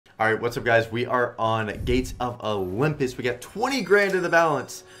All right, what's up, guys? We are on Gates of Olympus. We got 20 grand in the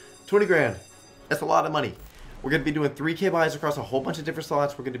balance. 20 grand. That's a lot of money. We're going to be doing 3K buys across a whole bunch of different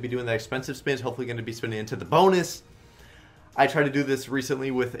slots. We're going to be doing the expensive spins. Hopefully going to be spinning into the bonus. I tried to do this recently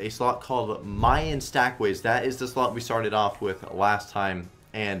with a slot called Mayan Stackways. That is the slot we started off with last time.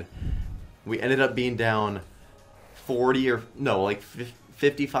 And we ended up being down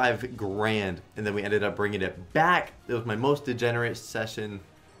 55 grand. And then we ended up bringing it back. It was my most degenerate session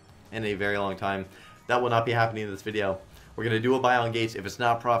in a very long time. That will not be happening in this video. We're going to do a buy on Gates. If it's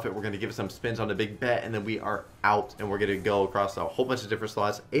not profit, we're going to give it some spins on a big bet, and then we are out, and we're going to go across a whole bunch of different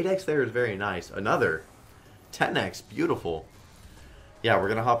slots. 8x there is very nice. Another 10x, beautiful. Yeah, we're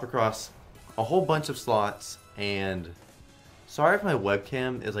going to hop across a whole bunch of slots, and sorry if my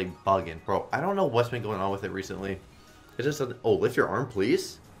webcam is like bugging. Bro, I don't know what's been going on with it recently. It just said, oh, lift your arm,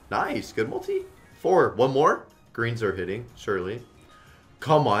 please. Nice, good multi. 4, one more. Greens are hitting, surely.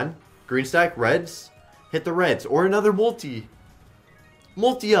 Come on. Green stack, reds. Hit the reds. Or another multi.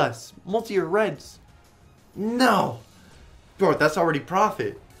 Multi us. Multi or reds. No. Bro, that's already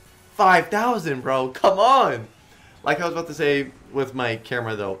profit. 5,000, bro. Come on. Like I was about to say with my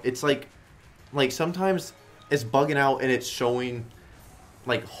camera, though. It's like sometimes it's bugging out and it's showing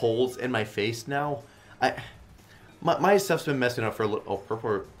like holes in my face now. My stuff's been messing up for a little. Oh,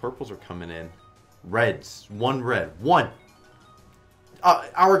 purples are coming in. Reds. One red. One.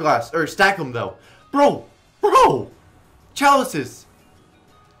 Hourglass, or stack them though. Bro, chalices.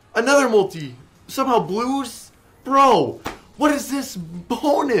 Another multi. Somehow blues. Bro, what is this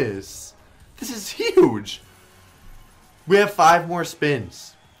bonus? This is huge. We have 5 more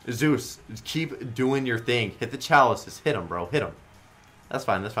spins. Zeus, keep doing your thing. Hit the chalices. Hit them, bro. Hit them. That's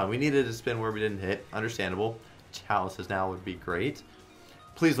fine, that's fine. We needed a spin where we didn't hit. Understandable. Chalices now would be great.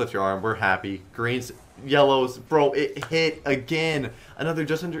 Please lift your arm. We're happy. Greens, yellows. Bro, it hit again. Another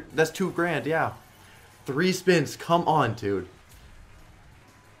just under. That's 2 grand. Yeah. 3 spins. Come on, dude.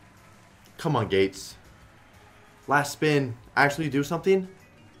 Come on, Gates. Last spin. Actually do something.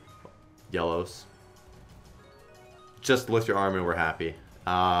 Yellows. Just lift your arm and we're happy.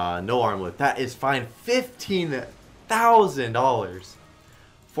 No arm lift. That is fine. $15,000.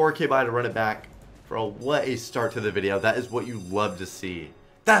 4K buy to run it back. Bro, what a start to the video. That is what you love to see.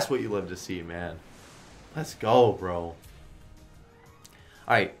 That's what you love to see, man. Let's go, bro.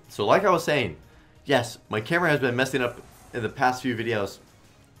 Alright, so like I was saying, yes, my camera has been messing up in the past few videos.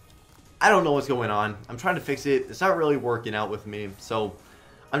 I don't know what's going on. I'm trying to fix it. It's not really working out with me. So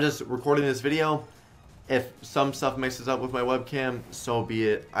I'm just recording this video. If some stuff mixes up with my webcam, so be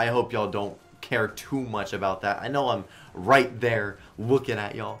it. I hope y'all don't care too much about that. I know I'm right there looking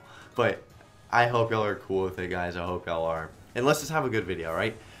at y'all, but I hope y'all are cool with it, guys. I hope y'all are. And let's just have a good video,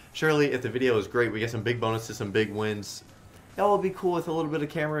 right? Surely, if the video is great, we get some big bonuses, some big wins. Y'all will be cool with a little bit of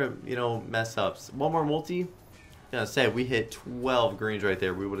camera, mess ups. One more multi. Yeah, say we hit 12 greens right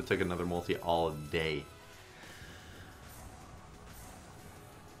there. We would have took another multi all day.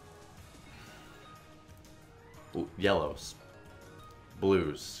 Yellows.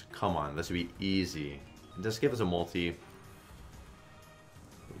 Blues. Come on, this would be easy. Just give us a multi.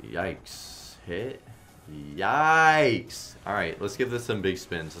 Yikes. Hit. Yikes. Alright, let's give this some big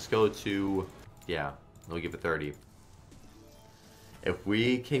spins. Let's go to, yeah, we'll give it 30. If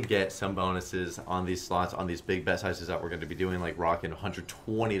we can get some bonuses on these slots, on these big bet sizes that we're going to be doing, like rocking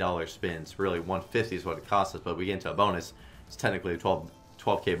 $120 spins, really 150 is what it costs us, but we get into a bonus, it's technically a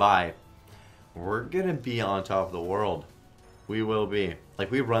 12K buy, we're going to be on top of the world. We will be.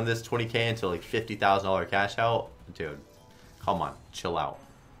 Like, we run this 20K into like $50,000 cash out, dude, come on, chill out.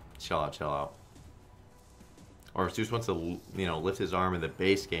 Chill out, chill out. Or if Zeus wants to, lift his arm in the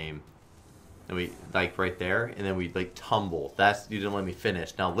base game, and we, like, right there, and then we, like, tumble. That's, you didn't let me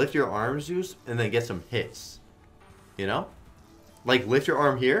finish. Now, lift your arm, Zeus, and then get some hits. Like, lift your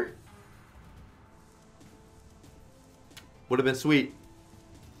arm here. Would have been sweet.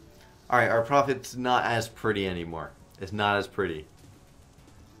 Alright, our profit's not as pretty anymore. It's not as pretty.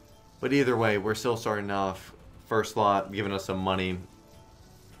 But either way, we're still starting off. First slot, giving us some money.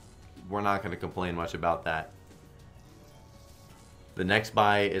 We're not going to complain much about that. The next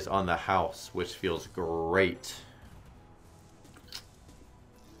buy is on the house, which feels great.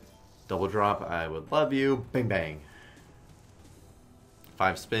 Double drop, I would love you. Bang, bang.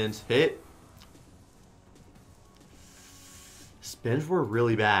 5 spins, hit. Spins were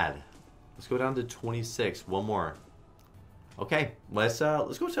really bad. Let's go down to 26. One more. Okay, let's go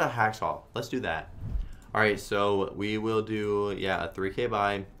to a hacksaw. Let's do that. All right, so we will do, yeah, a 3K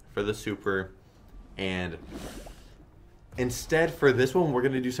buy for the super, and instead for this one we're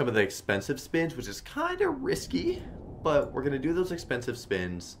going to do some of the expensive spins, which is kind of risky, but we're going to do those expensive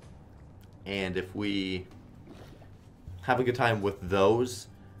spins And if we have a good time with those,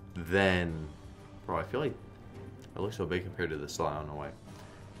 then... Bro, I feel like it looks so big compared to this slot. I don't know why.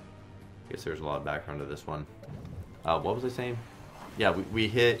 I guess there's a lot of background to this one. What was I saying? Yeah, we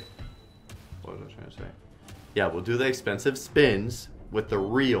hit... What was I trying to say? Yeah, we'll do the expensive spins with the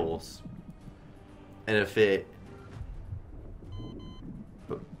reels. And if it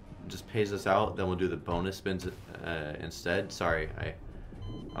just pays us out, then we'll do the bonus spins instead. Sorry,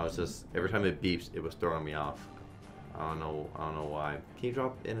 I was just... Every time it beeps, it was throwing me off. I don't know why. Can you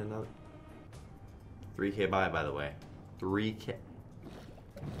drop in another... 3K by the way. 3K.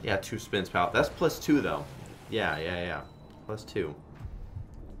 Yeah, 2 spins, pal. That's plus 2, though. Yeah. Plus 2.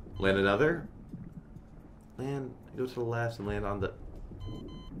 Land another. Land. Go to the left and land on the...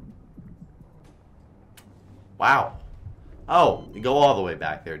 Wow. Oh, you go all the way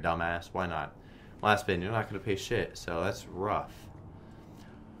back there, dumbass. Why not? Last spin. You're not going to pay shit, so that's rough.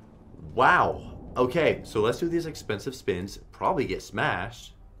 Wow. Okay, so let's do these expensive spins. Probably get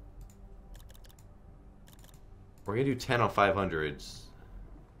smashed. We're going to do 10 on 500s.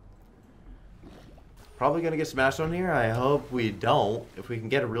 Probably going to get smashed on here. I hope we don't. If we can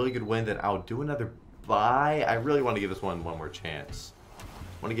get a really good win, then I'll do another buy. I really want to give this one more chance. I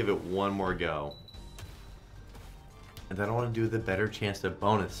want to give it one more go. And then I want to do the better chance of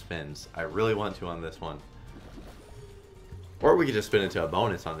bonus spins. I really want to on this one. Or we could just spin into a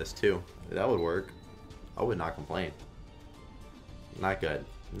bonus on this too. That would work. I would not complain. Not good.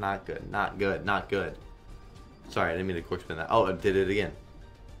 Not good. Not good. Not good. Sorry, I didn't mean to quick spin that. Oh, I did it again.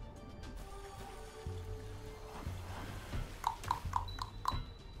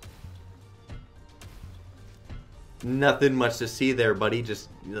 Nothing much to see there, buddy. Just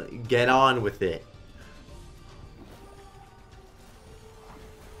get on with it.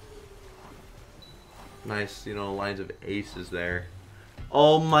 Nice, you know, lines of aces there.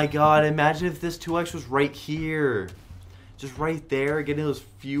 Oh my god, imagine if this 2x was right here. Just right there, getting those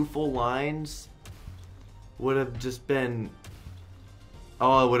few full lines would have just been...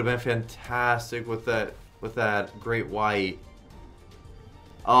 Oh, it would have been fantastic with that great white.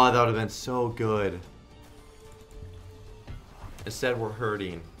 Oh, that would have been so good. Instead, we're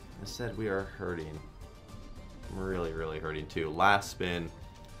hurting. Instead, we are hurting. I'm really, really hurting too. Last spin.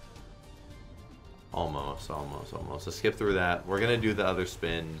 Almost. Let's skip through that. We're gonna do the other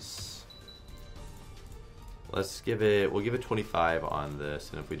spins. Let's give it... We'll give it 25 on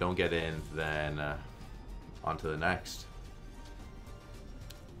this, and if we don't get in, then on to the next.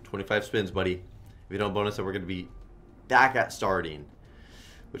 25 spins, buddy. If you don't bonus it, we're gonna be back at starting,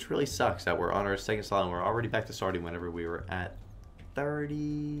 which really sucks that we're on our second slot and we're already back to starting whenever we were at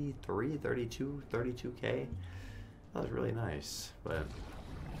 33, 32, 32K. That was really nice, but...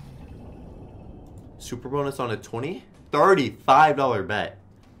 Super bonus on a 20? $35 bet.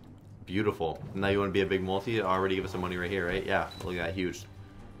 Beautiful. Now you want to be a big multi? Already give us some money right here, right? Yeah, look at that, huge.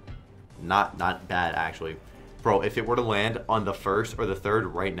 Not bad, actually. Bro, if it were to land on the first or the third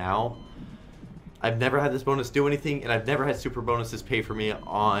right now, I've never had this bonus do anything, and I've never had super bonuses pay for me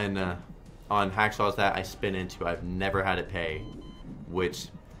on hacksaws that I spin into. I've never had it pay, which...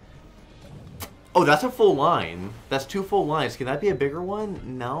 Oh, that's a full line. That's 2 full lines. Can that be a bigger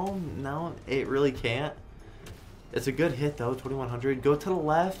one? No, it really can't. It's a good hit, though. 2100. Go to the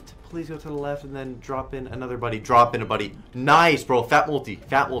left. Please go to the left and then drop in another buddy. Drop in a buddy. Nice, bro. Fat multi.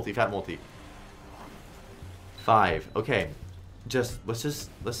 5. Okay. Let's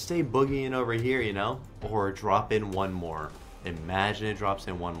stay boogieing over here, you know? Or drop in one more. Imagine it drops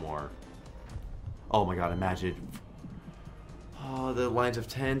in one more. Oh my god, imagine. Oh, the lines of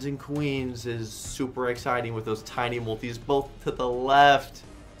 10s and queens is super exciting with those tiny multis both to the left.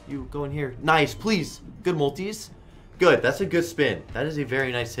 You go in here. Nice, please. Good multis. Good, that's a good spin. That is a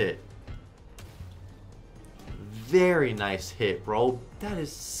very nice hit. Very nice hit, bro. That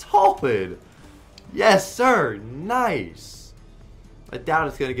is solid. Yes, sir. Nice. I doubt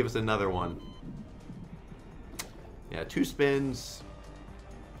it's going to give us another one. Yeah, 2 spins.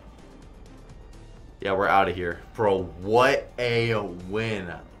 Yeah, we're out of here. Bro, what a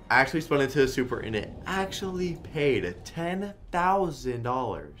win. I actually spun into a super and it actually paid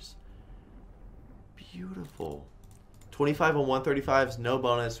 $10,000. Beautiful. 25 on 135s, no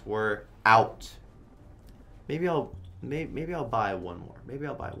bonus. We're out. Maybe I'll buy one more. Maybe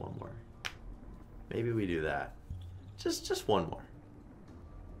I'll buy one more. Maybe we do that. Just one more.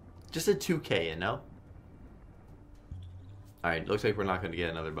 Just a 2K, you know? Alright, looks like we're not going to get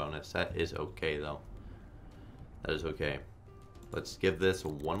another bonus. That is okay, though. That is okay. Let's give this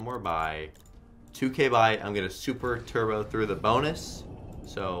one more buy. 2K buy. I'm going to super turbo through the bonus.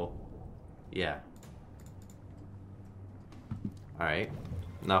 So, yeah. Alright.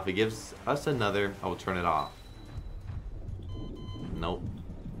 Now, if he gives us another, I will turn it off. Nope.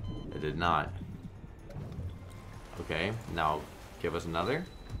 It did not. Okay, now give us another.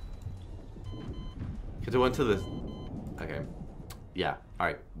 Because it went to the... Okay. Yeah,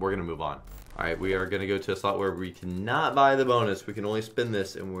 alright, we're going to move on. Alright, we are going to go to a slot where we cannot buy the bonus. We can only spin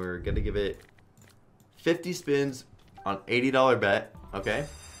this, and we're going to give it 50 spins on $80 bet. Okay?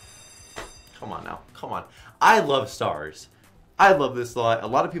 Come on now. Come on. I love stars. I love this slot. A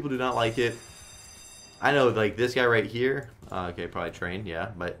lot of people do not like it. I know, like, this guy right here. Okay, probably trained,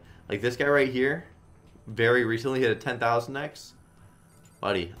 yeah. But, like, this guy right here, very recently hit a 10,000x.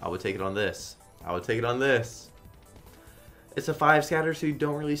 Buddy, I would take it on this. I would take it on this. It's a 5 scatter, so you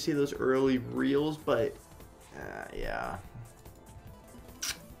don't really see those early reels, but, yeah.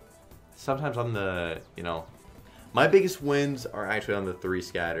 Sometimes on the, you know, my biggest wins are actually on the 3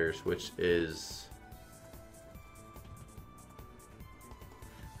 scatters, which is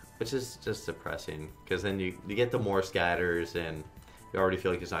just depressing, because then you get the more scatters and you already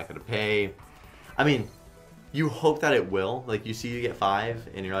feel like it's not going to pay. I mean, you hope that it will. Like, you see you get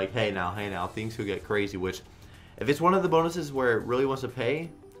 5 and you're like, hey now, things could get crazy, which if it's one of the bonuses where it really wants to pay,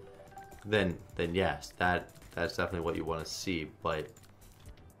 then yes, that's definitely what you want to see. But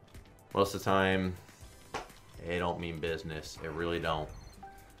most of the time, it don't mean business. It really don't.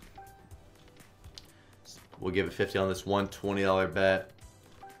 We'll give it 50 on this one $20 bet.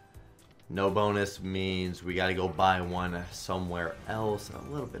 No bonus means we got to go buy one somewhere else.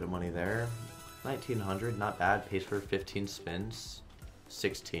 A little bit of money there. 1900, not bad. Pays for 15 spins.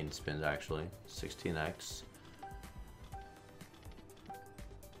 16 spins, actually. 16x.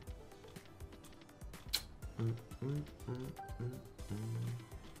 I'm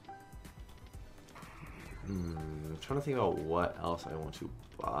trying to think about what else I want to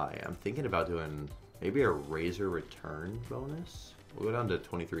buy. I'm thinking about doing maybe a razor return bonus. We'll go down to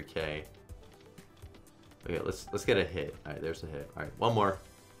 23k. Okay, let's get a hit. All right, there's a hit. All right, one more.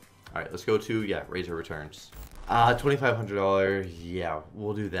 All right, let's go to, yeah, razor returns. $2,500. Yeah,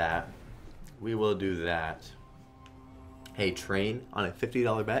 we'll do that. We will do that. Hey, train on a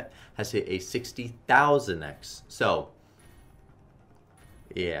 $50 bet has hit a 60,000x. So,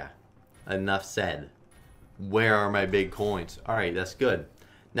 yeah, enough said. Where are my big coins? All right, that's good.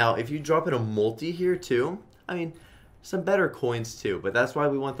 Now, if you drop in a multi here too, I mean, some better coins too, but that's why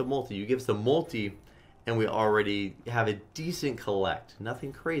we want the multi. You give us the multi, and we already have a decent collect.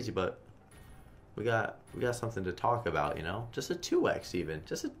 Nothing crazy, but we got something to talk about, you know? Just a 2x even.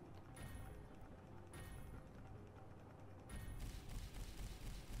 Just a...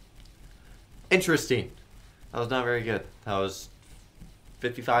 Interesting. That was not very good. That was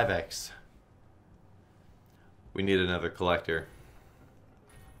 55x. We need another collector.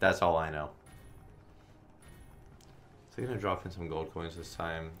 That's all I know. So I'm gonna drop in some gold coins this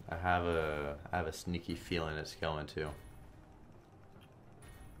time. I have a sneaky feeling it's going to.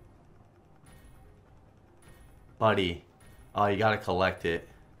 Buddy, oh, you gotta collect it.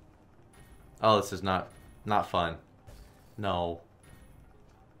 Oh, this is not fun. No.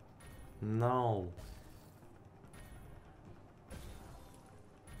 No.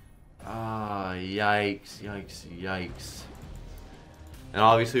 Ah, yikes, yikes, yikes. And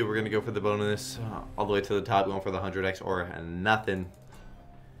obviously we're going to go for the bonus all the way to the top, going for the 100x or nothing.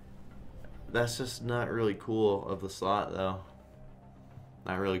 That's just not really cool of the slot, though.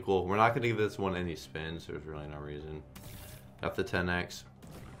 Not really cool. We're not going to give this one any spins. There's really no reason. Got the 10x.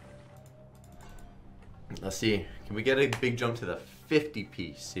 Let's see. Can we get a big jump to the 50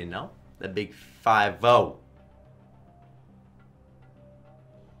 piece, you know? The big 5-0.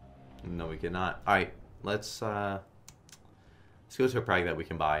 No, we cannot. All right, let's go to a prag that we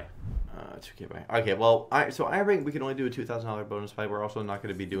can buy. 2K buy. Okay, well, so I rank we can only do a $2,000 bonus buy. We're also not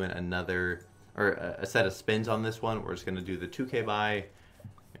going to be doing another or a set of spins on this one. We're just going to do the 2K buy.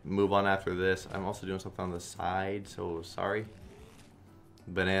 Move on after this. I'm also doing something on the side, so sorry.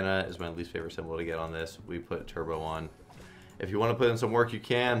 Banana is my least favorite symbol to get on this. We put turbo on. If you want to put in some work, you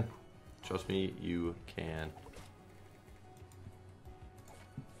can. Trust me, you can.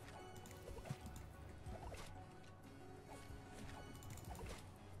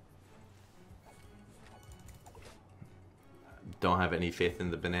 Don't have any faith in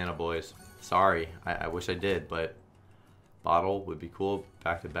the banana boys. Sorry, I wish I did, but bottle would be cool.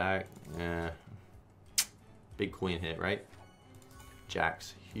 Back to back. Big queen hit, right?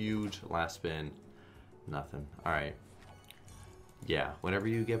 Jacks, huge last spin. Nothing. All right. Yeah, whenever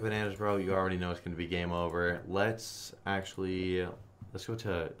you get bananas, bro, you already know it's gonna be game over. Let's actually let's go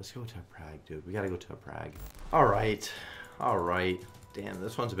to a prag, dude. We gotta go to a prag. All right. Damn,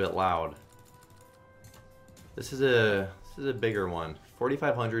 this one's a bit loud. This is a This is a bigger one.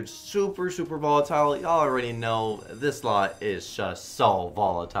 4,500, super, super volatile. Y'all already know this lot is just so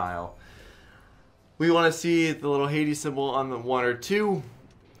volatile. We want to see the little Hades symbol on the 1 or 2.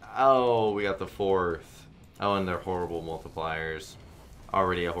 Oh, we got the 4th. Oh, and they're horrible multipliers.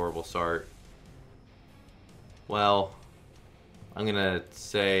 Already a horrible start. Well, I'm going to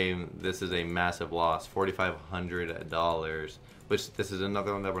say this is a massive loss. $4,500. Which, this is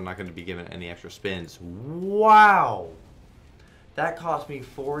another one that we're not going to be given any extra spins. Wow! That cost me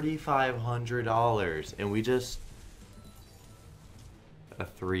 $4,500. And we just... a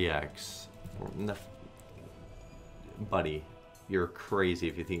 3x. Buddy, you're crazy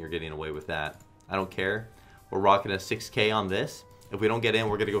if you think you're getting away with that. I don't care. We're rocking a 6K on this. If we don't get in,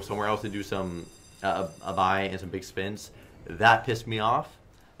 we're going to go somewhere else and do some... a buy and some big spins. That pissed me off.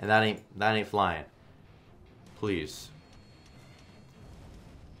 And that ain't flying. Please.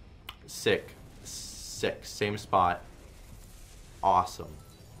 Sick. Same spot. Awesome.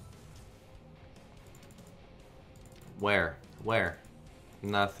 Where?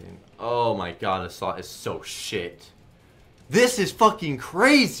 Nothing. Oh my god, this slot is so shit. This is fucking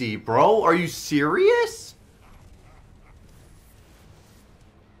crazy, bro. Are you serious?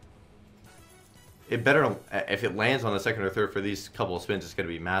 It better, if it lands on the 2nd or 3rd for these couple of spins, it's gonna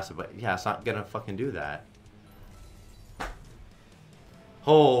be massive. But yeah, it's not gonna fucking do that.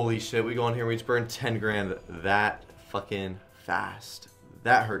 Holy shit, we go in here, we just burn 10 grand that fucking fast.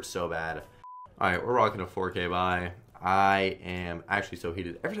 That hurts so bad. Alright, we're rocking a 4K buy. I am actually so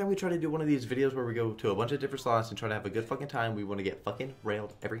heated. Every time we try to do one of these videos where we go to a bunch of different slots and try to have a good fucking time, we want to get fucking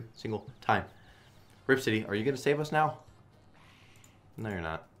railed every single time. Rip City, are you going to save us now? No, you're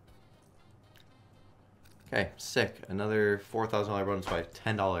not. Okay, sick. Another $4,000 bonus by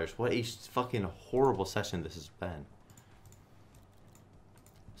 $10. What a fucking horrible session this has been.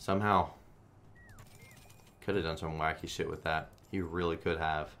 Somehow. Could have done some wacky shit with that. You really could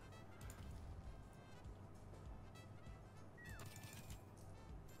have.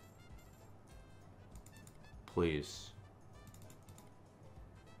 Please.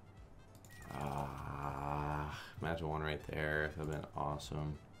 Imagine one right there. That would have been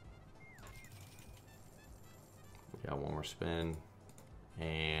awesome. We got one more spin.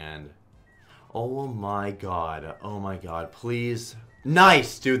 And... oh my god. Oh my god. Please.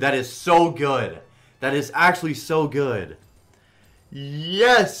 Nice, dude. That is so good. That is actually so good.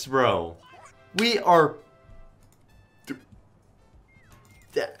 Yes, bro. We are...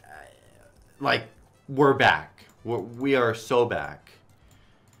 like... we're back. We are so back.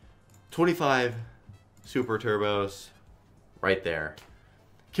 25 super turbos right there.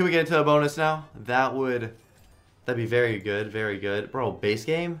 Can we get into a bonus now? That'd be very good, very good. Bro, base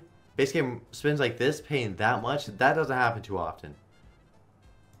game spins like this paying that much, that doesn't happen too often.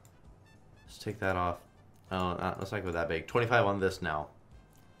 Let's take that off. Oh, let's not go that big. 25 on this now.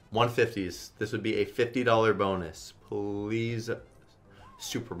 150s. This would be a $50 bonus. Please,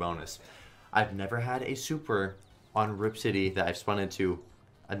 super bonus. I've never had a super on Rip City that I've spun into.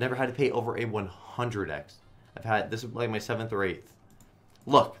 I've never had to pay over a 100x. This is like my 7th or 8th.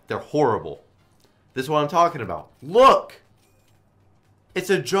 Look, they're horrible. This is what I'm talking about. Look! It's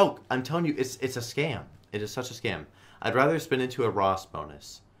a joke. I'm telling you, it's a scam. It is such a scam. I'd rather spin into a Ross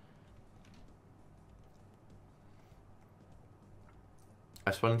bonus.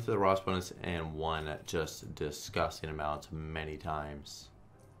 I spun into the Ross bonus and won at just disgusting amounts many times.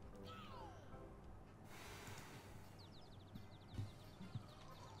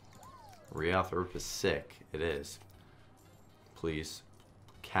 Re-off the roof is sick. It is. Please.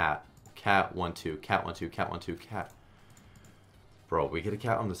 Cat. Cat 1 2. Cat 1 2. Cat 1 2. Cat. Bro, we get a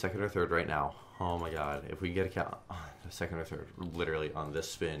cat on the 2nd or 3rd right now. Oh my god. If we get a cat on the 2nd or 3rd, literally on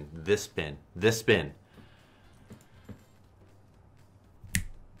this spin. This spin. This spin.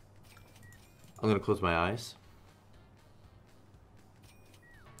 I'm gonna close my eyes.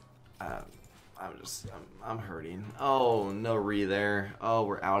 I'm hurting. Oh, no re there. Oh,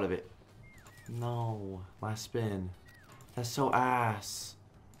 we're out of it. No, last spin. That's so ass.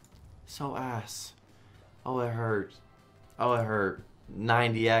 So ass. Oh, it hurt. Oh, it hurt.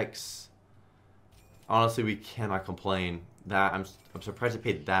 90x. Honestly, we cannot complain. That I'm surprised I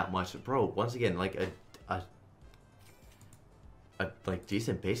paid that much, bro. Once again, like a like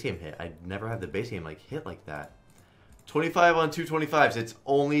decent base game hit. I never had the base game like hit like that. 25 on 225s. It's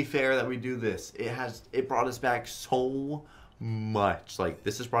only fair that we do this. It brought us back so much. Like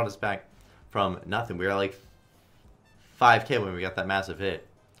this has brought us back from nothing. We were like 5K when we got that massive hit.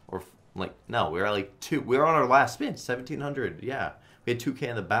 Or like no, we were at like 2. We were on our last spin, 1700. Yeah. We had 2K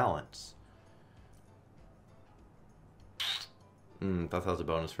in the balance. Thought that was a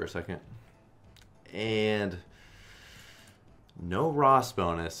bonus for a second. And No Ross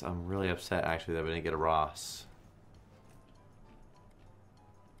bonus. I'm really upset, actually, that we didn't get a Ross.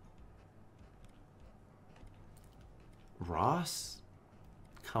 Ross?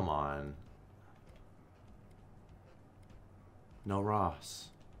 Come on. No Ross.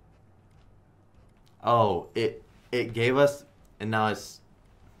 Oh, it gave us, and now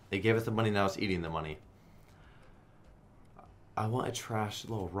it gave us the money, now it's eating the money. I want a trash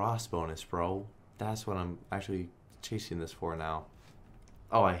little Ross bonus, bro. That's what I'm actually chasing this for now.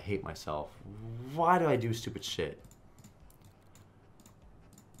 Oh, I hate myself. Why do I do stupid shit?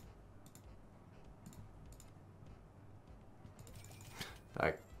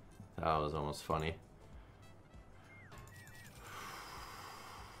 That was almost funny.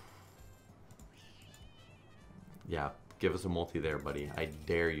 Yeah, give us a multi there, buddy. I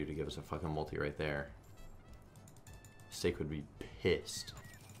dare you to give us a fucking multi right there. Steak would be pissed.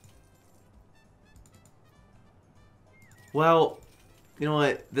 Well, you know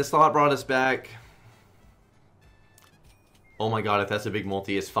what? This slot brought us back. Oh my god, if that's a big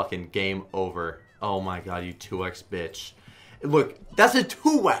multi, it's fucking game over. Oh my god, you 2x bitch. Look, that's a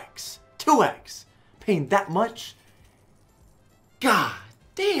 2x. 2x. Paying that much? God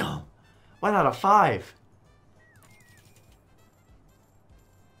damn. Why not a 5?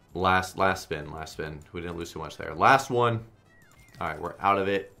 Last spin. We didn't lose too much there. Last one. All right, we're out of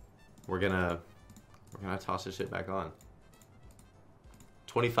it. We're gonna toss this shit back on.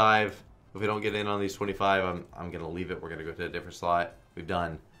 25. If we don't get in on these 25, I'm gonna leave it. We're gonna go to a different slot. We've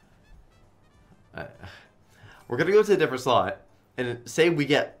done. We're gonna go to a different slot and say we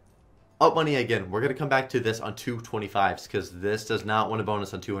get up money again. We're gonna come back to this on 225s because this does not want a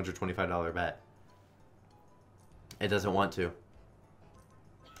bonus on $225 bet. It doesn't want to.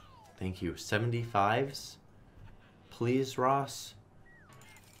 Thank you. 75s? Please, Ross?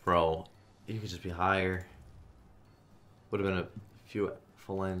 Bro, you could just be higher. Would have been a few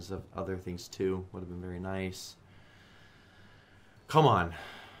full ends of other things too. Would have been very nice. Come on.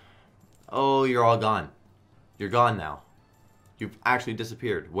 Oh, you're all gone. You're gone now. You've actually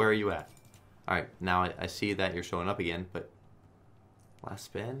disappeared. Where are you at? Alright, now I see that you're showing up again, but last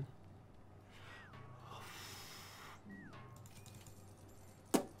spin?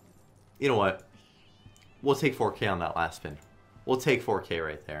 You know what? We'll take 4K on that last spin. We'll take 4K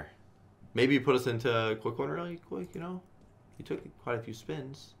right there. Maybe put us into quick one really quick, you know? You took quite a few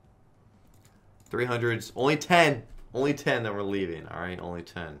spins. 300s. Only 10. Only 10 that we're leaving, alright? Only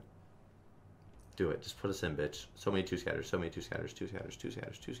 10. Do it. Just put us in, bitch. So many 2 scatters. So many 2 scatters. 2 scatters. 2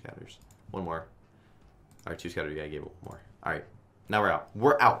 scatters. 2 scatters. One more. Alright, 2 scatters. You gotta give it one more. Alright. Now we're out.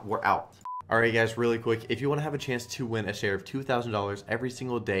 We're out. We're out. Alright guys, really quick, if you want to have a chance to win a share of $2,000 every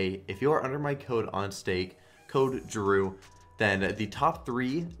single day, if you are under my code on stake, code Drew, then the top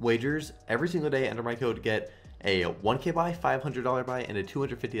 3 wagers every single day under my code get a 1K buy, $500 buy, and a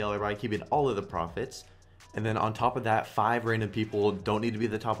 $250 buy, keeping all of the profits. And then on top of that, 5 random people, don't need to be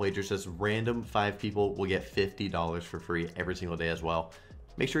the top wagers, just random 5 people will get $50 for free every single day as well.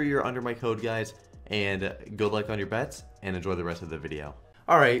 Make sure you're under my code, guys, and good luck on your bets, and enjoy the rest of the video.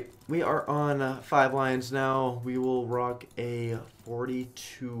 Alright, we are on 5 lines now. We will rock a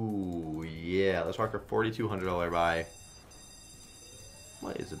 42. Yeah, let's rock a $4,200 buy.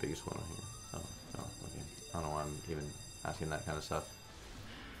 What is the biggest one on here? Oh, no, okay. I don't know why I'm even asking that kind of stuff.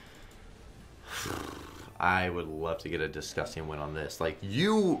 I would love to get a disgusting win on this. Like,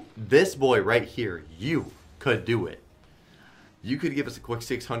 this boy right here, you could do it. You could give us a quick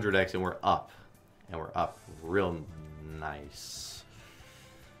 600x and we're up. And we're up real nice.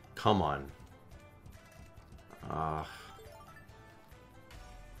 Come on.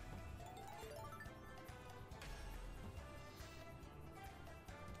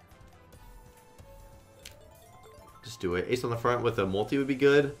 Just do it. Ace on the front with a multi would be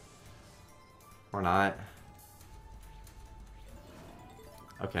good. Or not.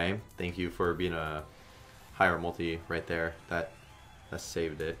 Okay. Thank you for being a higher multi right there. That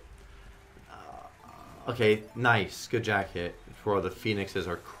saved it. Okay, nice. Good jack hit. Bro, the Phoenixes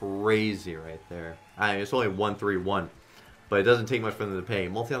are crazy right there. I mean, it's only 1-3-1, but it doesn't take much for them to pay.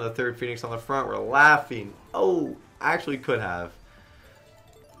 Multi on the third, Phoenix on the front. We're laughing. Oh, actually could have.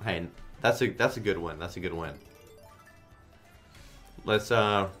 Hey, that's a good win. That's a good win. Let's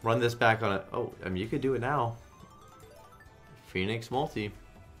run this back on it. Oh, I mean, you could do it now. Phoenix multi.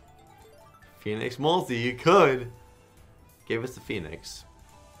 Phoenix multi. You could. Gave us the Phoenix.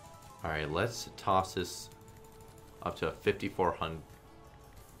 All right, let's toss this up to 5,400.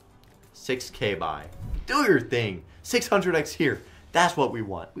 6K buy. Do your thing. 600x here. That's what we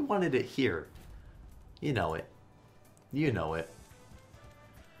want. We wanted it here. You know it. You know it.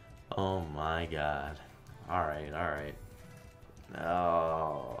 Oh my god. All right, all right.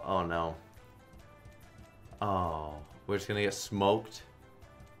 Oh, oh no. Oh, we're just gonna get smoked.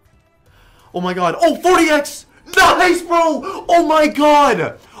 Oh my god. Oh, 40x! Nice, bro! Oh my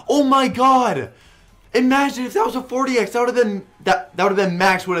god! Oh my god! Imagine if that was a 40x. That would have been that would have been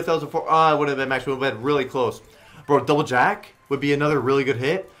max would if that was a 4 would have been max would have been really close. Bro, double jack would be another really good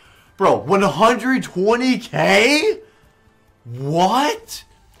hit. Bro, 120k? What?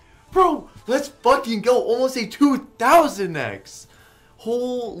 Bro, let's fucking go. Almost a 2000x.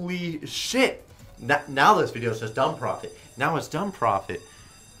 Holy shit. Now this video is just dumb profit. Now it's dumb profit.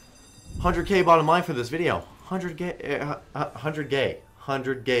 100k bottom line for this video.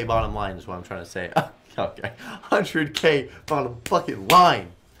 100k bottom line is what I'm trying to say. Okay. 100k bottom fucking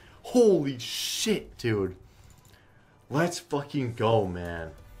line. Holy shit, dude. Let's fucking go,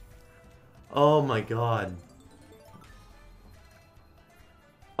 man. Oh my god.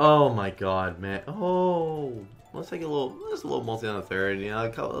 Oh my god, man. Oh, let's take a little, just a little multi on the third. You know, a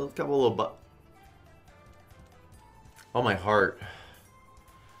couple little oh, my heart.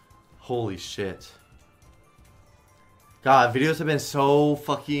 Holy shit. God, videos have been so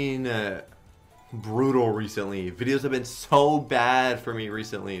fucking brutal recently. Videos have been so bad for me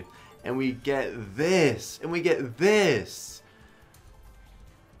recently. And we get this. And we get this.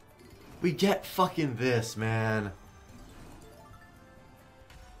 We get fucking this, man.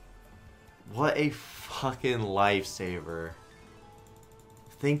 What a fucking lifesaver.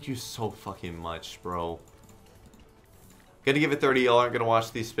 Thank you so fucking much, bro. Gonna give it 30. Y'all aren't gonna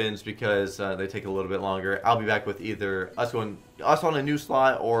watch these spins because they take a little bit longer. I'll be back with either us on a new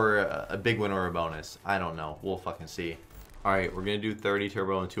slot or a big win or a bonus. I don't know. We'll fucking see. All right, we're gonna do 30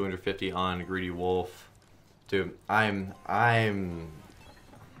 turbo and 250 on Greedy Wolf. Dude, I don't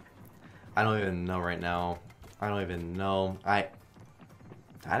even know right now. I don't even know. That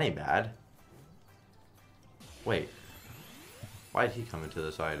ain't bad. Wait. Why did he come into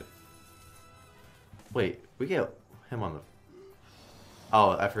the side? Wait, we get him on the...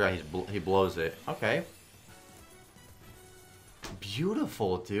 Oh, I forgot he blows it. Okay.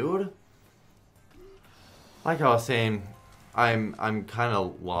 Beautiful, dude. Like I was saying, I'm kind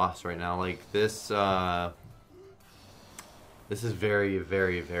of lost right now. Like this this is very,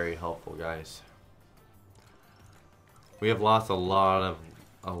 very, very helpful, guys. We have lost a lot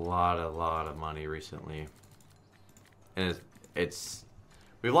of money recently. And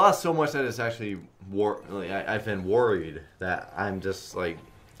we've lost so much that it's actually I've been worried that I'm just like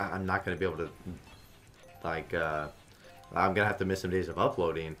I'm not gonna be able to I'm gonna have to miss some days of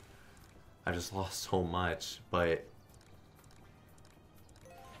uploading. I just lost so much, but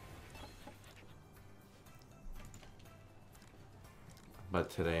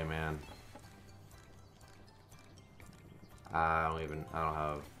today, man, I don't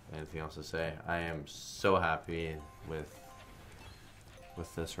have anything else to say. I am so happy with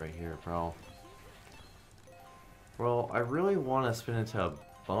this right here, bro. Bro, I really want to spin into a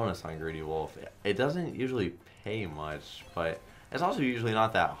bonus on Greedy Wolf. It doesn't usually pay much, but it's also usually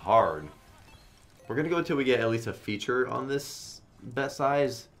not that hard. We're gonna go until we get at least a feature on this bet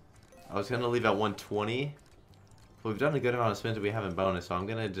size. I was gonna leave at 120. But we've done a good amount of spins that we have in bonus, so I'm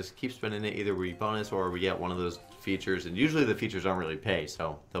gonna just keep spinning it. Either we bonus or we get one of those features, and usually the features don't really pay.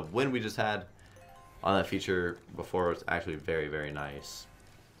 So the win we just had on that feature before was actually very, very nice.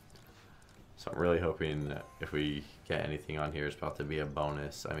 So I'm really hoping that if we get anything on here, it's about to be a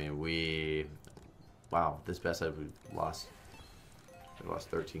bonus. I mean, wow, this bet side we lost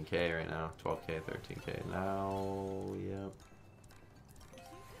 13k right now, 12k, 13k now. Yep.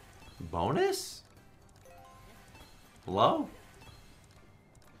 Bonus? Hello?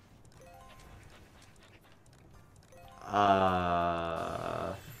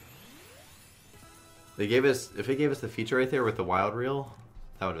 If they gave us the feature right there with the wild reel,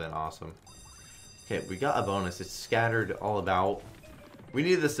 that would have been awesome. Okay, we got a bonus. It's scattered all about. We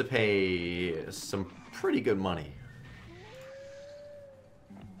need this to pay some pretty good money.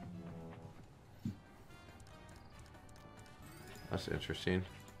 That's interesting.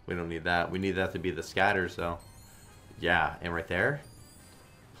 We don't need that. We need that to be the scatters, though. Yeah, and right there.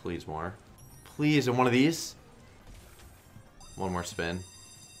 Please more. Please, and one of these. One more spin.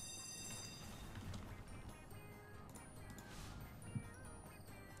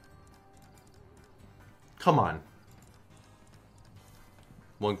 Come on.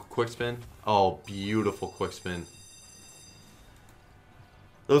 One quick spin. Oh, beautiful quick spin.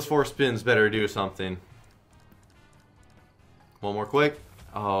 Those 4 spins better do something. One more quick.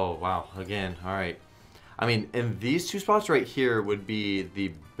 Oh, wow. Again. All right. I mean, and these 2 spots right here would be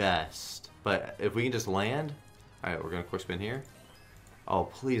the best. But if we can just land. All right, we're going to quick spin here. Oh,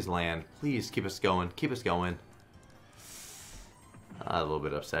 please land. Please keep us going. Keep us going. A little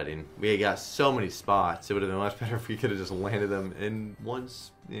bit upsetting. We got so many spots. It would have been much better if we could have just landed them in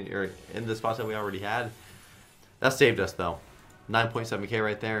or in the spots that we already had. That saved us though. 9.7k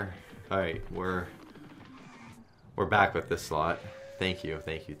right there. All right, we're back with this slot. Thank you,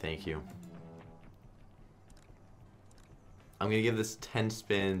 thank you, thank you. I'm gonna give this 10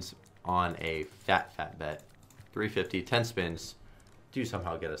 spins on a fat bet. 350, 10 spins. Do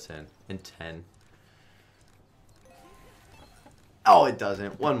somehow get us in 10. Oh, it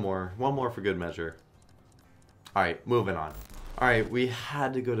doesn't. One more for good measure. All right, moving on. All right, we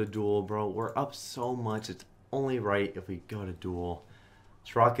had to go to duel, bro. We're up so much. It's only right if we go to duel.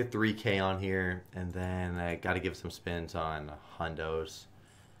 Let's rock a 3K on here, and then I got to give some spins on hundos.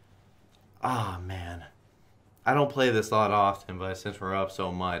 Ah, man. I don't play this lot often, but since we're up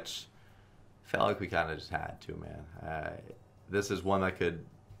so much, I felt like we kind of just had to, man. This is one that could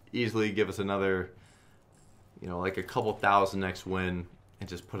easily give us another, you know, like a couple thousand next win and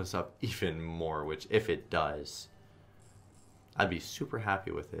just put us up even more, which if it does, I'd be super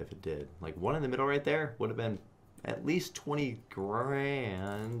happy with it if it did. Like one in the middle right there would have been at least 20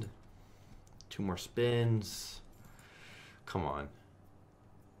 grand. 2 more spins. Come on.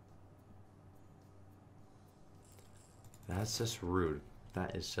 That's just rude.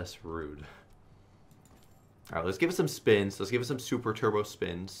 That is just rude. All right, let's give it some spins. Let's give it some super turbo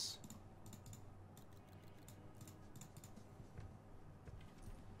spins.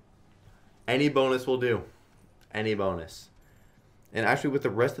 Any bonus will do. Any bonus. And actually, with the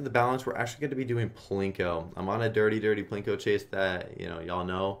rest of the balance, we're actually going to be doing Plinko. I'm on a dirty Plinko chase that, you know, y'all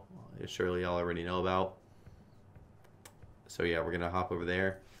know. Surely y'all already know about. So yeah, we're going to hop over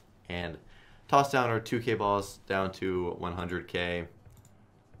there and toss down our 2K balls down to 100K.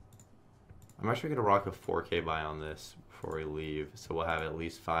 I'm actually going to rock a 4K buy on this before we leave. So we'll have at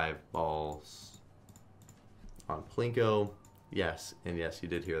least 5 balls on Plinko. Yes, and yes, you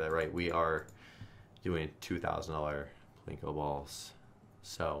did hear that right. We are doing $2,000 Plinko balls.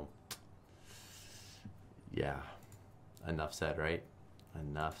 So, yeah. Enough said, right?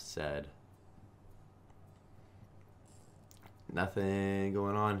 Enough said. Nothing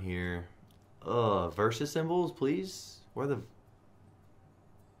going on here. Versus symbols, please. Where the...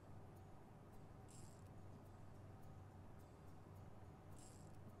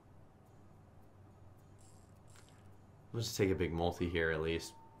 Let's just take a big multi here at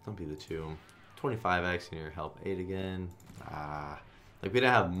least. Don't be the 2. 25x in your help 8 again. Like we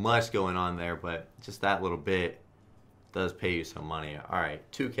didn't have much going on there, but just that little bit does pay you some money. All right,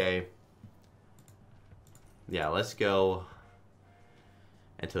 2K. Yeah, let's go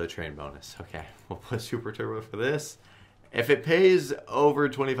into the train bonus. Okay, we'll put super turbo for this. If it pays over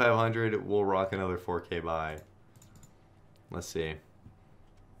 2,500, we'll rock another 4K buy. Let's see.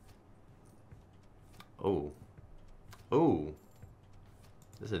 Oh. Ooh,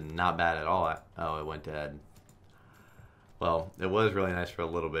 this is not bad at all. Oh, it went dead. Well, it was really nice for a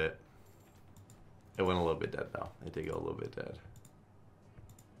little bit. It went a little bit dead, though. It did go a little bit dead.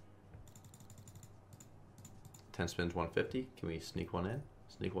 10 spins, 150. Can we sneak one in?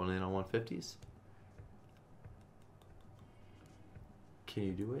 Sneak one in on 150s? Can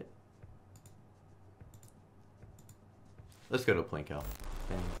you do it? Let's go to Plinko.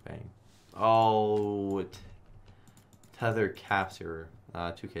 Bang, bang. Oh, tether caps here.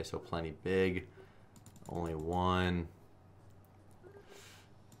 2K, so plenty big. Only 1.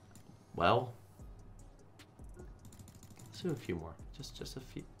 Well, let's do a few more. Just a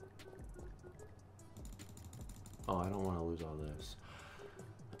few. Oh, I don't want to lose all this.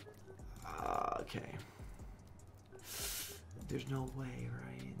 Okay. There's no way,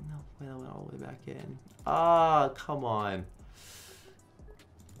 right? No way I went all the way back in. Come on.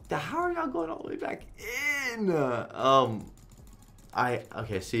 How are y'all going all the way back in?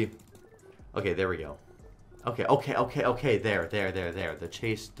 Okay, see. Okay, there we go. Okay, there. The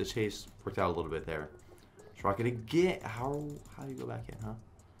chase worked out a little bit there. Let's rock it again. How do you go back in, huh?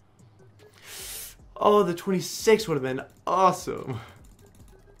 Oh, the 26 would have been awesome.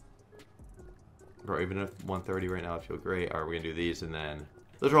 Bro, even at 130 right now, I feel great. All right, we're gonna do these and then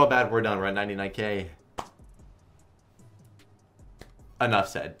those are all bad. We're done. We're at 99K. Enough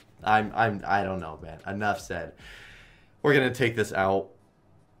said. I don't know, man. Enough said. We're gonna take this out.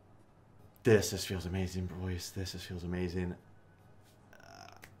 This just feels amazing, boys. This just feels amazing.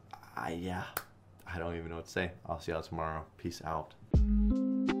 Yeah. I don't even know what to say. I'll see y'all tomorrow. Peace out.